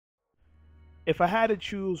If I had to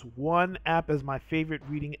choose one app as my favorite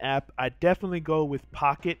reading app, I'd definitely go with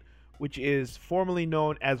Pocket, which is formerly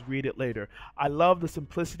known as Read It Later. I love the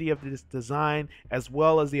simplicity of this design as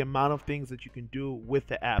well as the amount of things that you can do with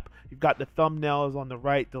the app. You've got the thumbnails on the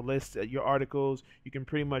right, the list of your articles. You can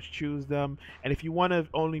pretty much choose them. And if you want to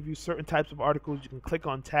only view certain types of articles, you can click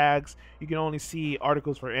on tags. You can only see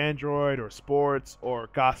articles for Android or sports or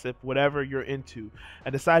gossip, whatever you're into.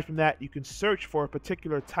 And aside from that, you can search for a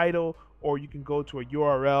particular title or you can go to a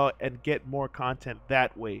URL and get more content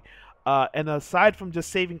that way. And aside from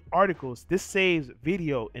just saving articles, this saves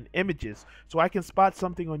video and images. So I can spot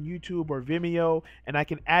something on YouTube or Vimeo and I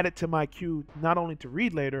can add it to my queue not only to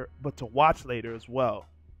read later, but to watch later as well.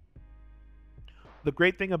 The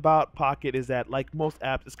great thing about Pocket is that, like most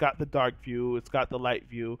apps, it's got the dark view, it's got the light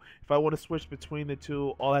view. If I want to switch between the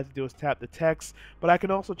two, all I have to do is tap the text, but I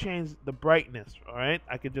can also change the brightness, all right?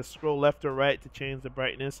 I can just scroll left or right to change the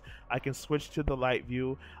brightness. I can switch to the light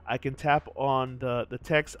view. I can tap on the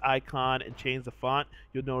text icon and change the font.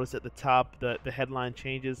 You'll notice at the top the headline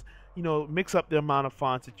changes. You know, mix up the amount of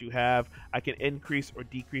fonts that you have. I can increase or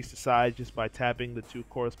decrease the size just by tapping the two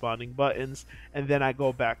corresponding buttons, and then I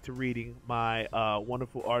go back to reading my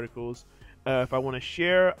wonderful articles. If I want to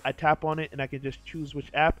share, I tap on it and I can just choose which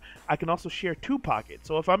app. I can also share to Pocket.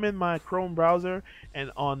 So if I'm in my Chrome browser and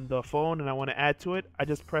on the phone and I want to add to it, I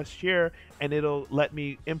just press share and it'll let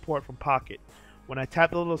me import from Pocket. When I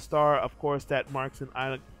tap the little star, of course, that marks an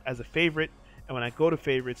item as a favorite, and when I go to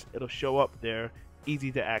favorites, it'll show up there,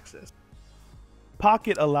 easy to access.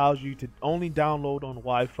 Pocket allows you to only download on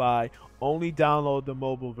Wi-Fi, only download the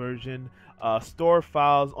mobile version, store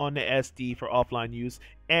files on the SD for offline use,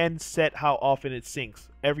 and set how often it syncs.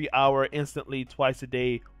 Every hour, instantly, twice a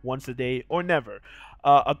day, once a day, or never.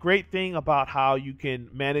 A great thing about how you can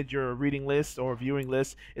manage your reading list or viewing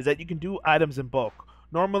list is that you can do items in bulk.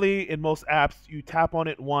 Normally, in most apps, you tap on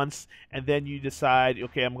it once and then you decide,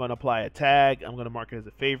 okay, I'm going to apply a tag, I'm going to mark it as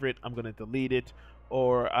a favorite, I'm going to delete it,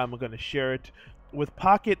 or I'm going to share it. With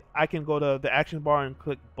Pocket, I can go to the action bar and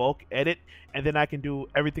click bulk edit, and then I can do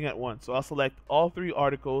everything at once. So I'll select all three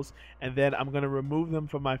articles, and then I'm going to remove them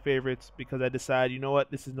from my favorites because I decide, you know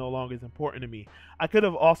what, this is no longer as important to me. I could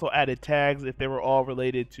have also added tags if they were all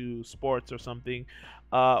related to sports or something.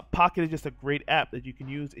 Pocket is just a great app that you can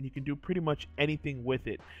use, and you can do pretty much anything with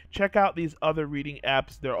it. Check out these other reading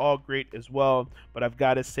apps. They're all great as well, but I've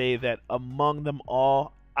got to say that among them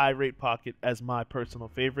all, I rate Pocket as my personal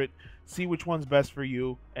favorite. See which one's best for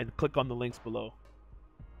you and click on the links below.